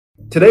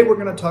Today we're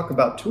going to talk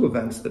about two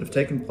events that have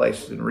taken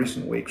place in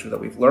recent weeks, or that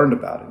we've learned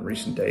about in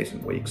recent days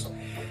and weeks,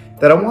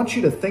 that I want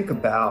you to think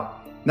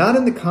about, not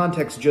in the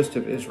context just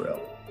of Israel,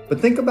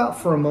 but think about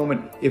for a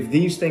moment if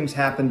these things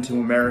happen to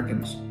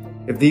Americans,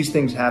 if these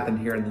things happen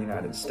here in the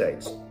United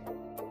States.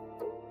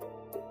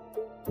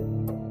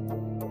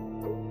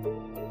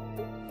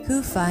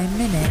 CUFI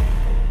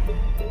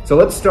Minute. So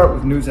let's start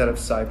with news out of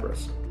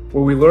Cyprus,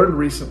 where we learned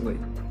recently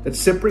that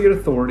Cypriot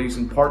authorities,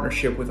 in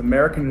partnership with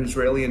American and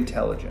Israeli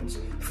intelligence,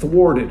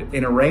 thwarted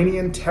an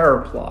Iranian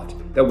terror plot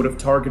that would have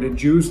targeted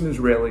Jews and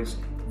Israelis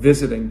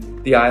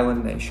visiting the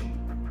island nation.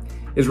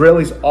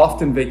 Israelis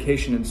often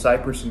vacation in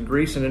Cyprus and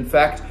Greece, and in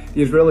fact,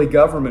 the Israeli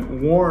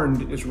government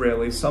warned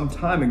Israelis some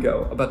time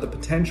ago about the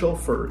potential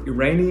for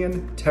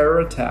Iranian terror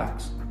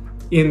attacks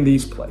in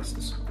these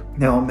places.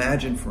 Now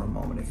imagine for a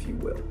moment, if you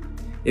will,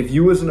 if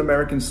you as an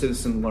American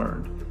citizen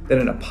learned that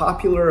in a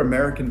popular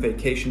American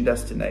vacation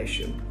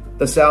destination,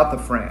 the south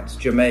of France,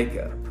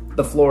 Jamaica,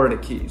 the Florida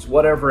Keys,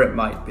 whatever it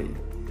might be,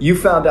 you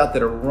found out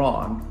that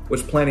Iran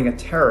was planning a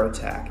terror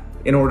attack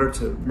in order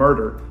to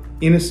murder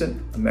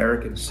innocent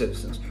American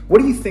citizens.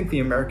 What do you think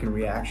the American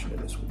reaction to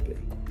this would be?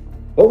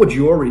 What would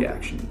your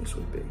reaction to this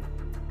would be?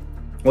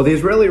 Well, the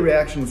Israeli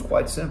reaction was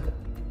quite simple.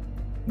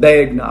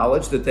 They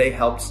acknowledged that they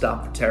helped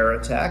stop the terror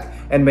attack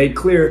and made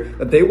clear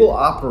that they will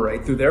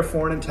operate through their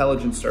foreign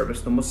intelligence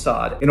service, the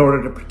Mossad, in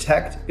order to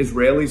protect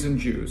Israelis and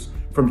Jews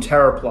from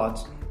terror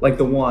plots like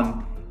the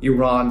one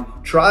Iran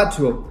tried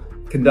to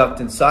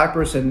conduct in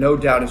Cyprus and no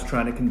doubt is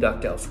trying to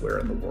conduct elsewhere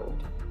in the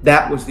world.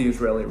 That was the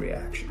Israeli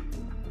reaction,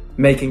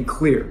 making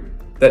clear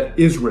that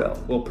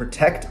Israel will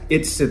protect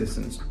its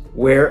citizens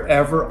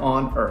wherever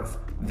on earth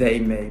they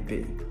may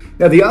be.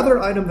 Now, the other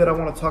item that I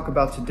want to talk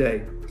about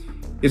today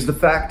is the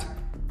fact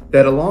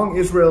that along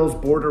Israel's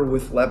border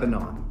with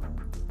Lebanon,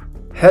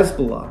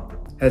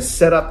 Hezbollah has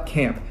set up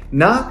camp,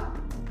 not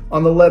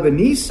on the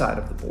Lebanese side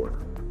of the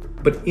border,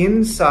 but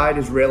inside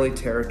Israeli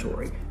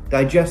territory.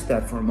 Digest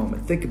that for a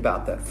moment. Think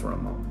about that for a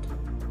moment.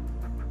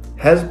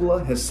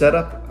 Hezbollah has set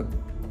up a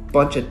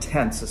bunch of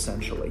tents,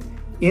 essentially,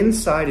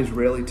 inside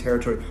Israeli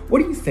territory. What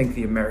do you think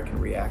the American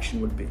reaction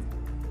would be?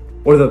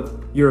 Or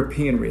the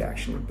European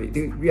reaction would be?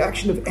 The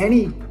reaction of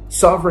any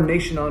sovereign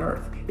nation on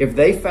earth if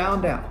they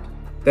found out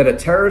that a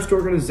terrorist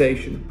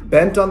organization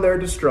bent on their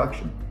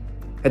destruction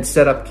had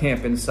set up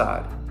camp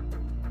inside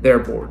their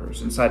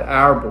borders, inside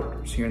our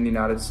borders here in the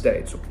United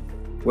States, or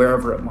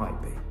wherever it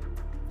might be.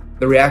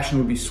 The reaction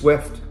would be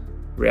swift,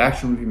 the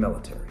reaction would be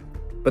military.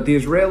 But the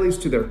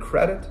Israelis, to their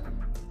credit,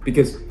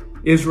 because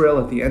Israel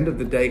at the end of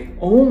the day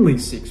only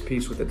seeks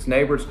peace with its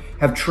neighbors,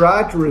 have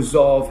tried to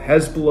resolve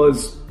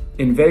Hezbollah's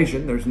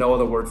invasion, there's no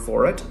other word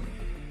for it,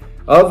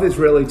 of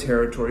Israeli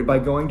territory by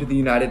going to the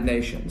United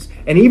Nations.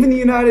 And even the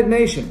United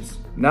Nations,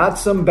 not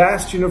some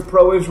bastion of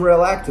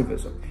pro-Israel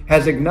activism,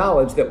 has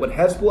acknowledged that what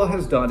Hezbollah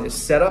has done is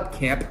set up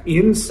camp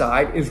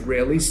inside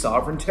Israeli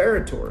sovereign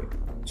territory.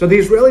 So the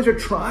Israelis are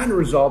trying to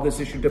resolve this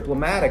issue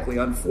diplomatically.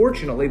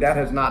 Unfortunately, that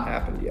has not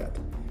happened yet.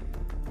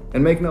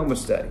 And make no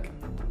mistake,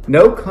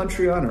 no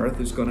country on earth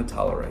is going to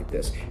tolerate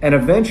this. And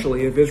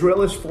eventually, if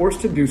Israel is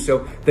forced to do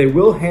so, they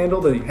will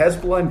handle the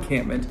Hezbollah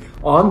encampment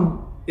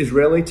on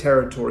Israeli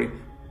territory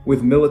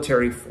with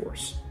military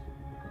force.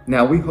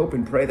 Now, we hope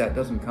and pray that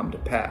doesn't come to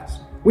pass.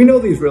 We know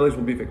the Israelis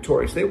will be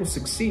victorious. They will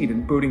succeed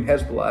in booting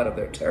Hezbollah out of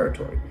their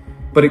territory.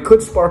 But it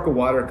could spark a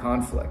wider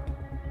conflict.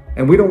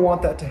 And we don't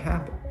want that to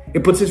happen.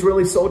 It puts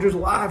Israeli soldiers'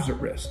 lives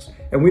at risk,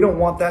 and we don't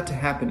want that to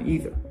happen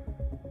either.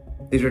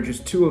 These are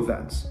just two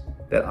events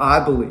that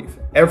I believe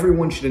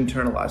everyone should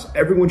internalize,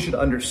 everyone should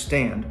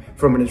understand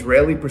from an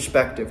Israeli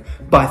perspective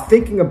by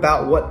thinking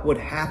about what would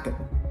happen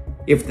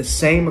if the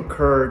same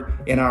occurred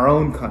in our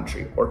own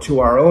country or to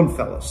our own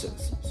fellow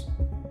citizens.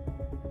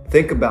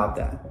 Think about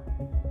that,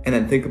 and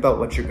then think about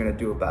what you're going to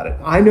do about it.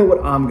 I know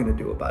what I'm going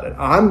to do about it.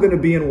 I'm going to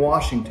be in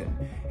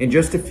Washington in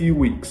just a few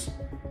weeks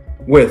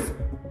with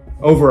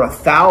over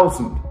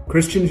 1,000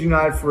 Christians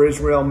United for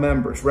Israel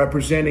members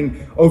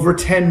representing over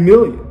 10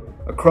 million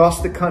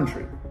across the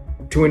country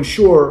to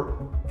ensure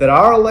that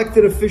our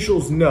elected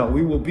officials know,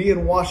 we will be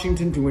in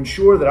Washington to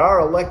ensure that our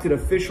elected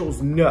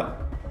officials know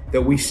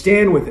that we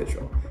stand with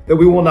Israel, that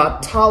we will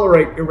not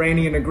tolerate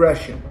Iranian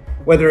aggression,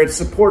 whether it's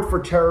support for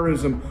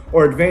terrorism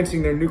or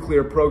advancing their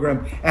nuclear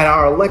program, and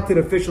our elected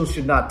officials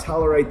should not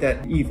tolerate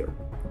that either.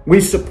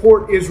 We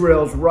support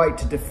Israel's right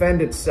to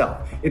defend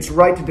itself, its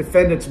right to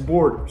defend its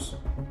borders.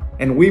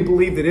 And we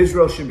believe that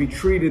Israel should be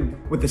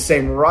treated with the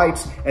same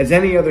rights as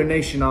any other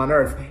nation on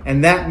earth.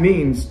 And that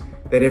means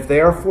that if they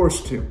are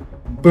forced to,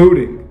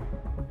 booting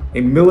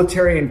a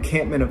military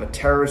encampment of a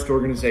terrorist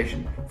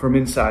organization from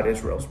inside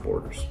Israel's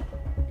borders.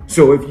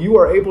 So if you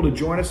are able to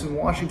join us in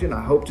Washington,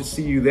 I hope to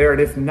see you there. And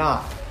if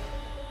not,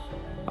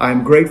 I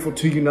am grateful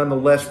to you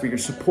nonetheless for your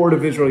support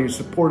of Israel, your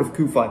support of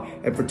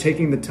CUFI, and for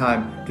taking the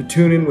time to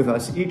tune in with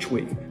us each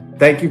week.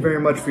 Thank you very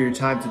much for your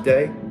time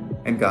today,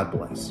 and God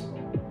bless.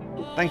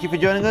 Thank you for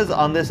joining us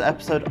on this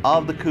episode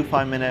of the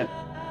CUFI Minute.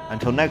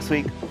 Until next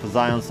week, for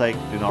Zion's sake,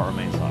 do not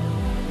remain silent.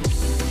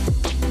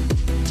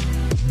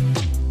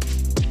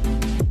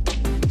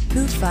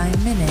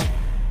 CUFI Minute.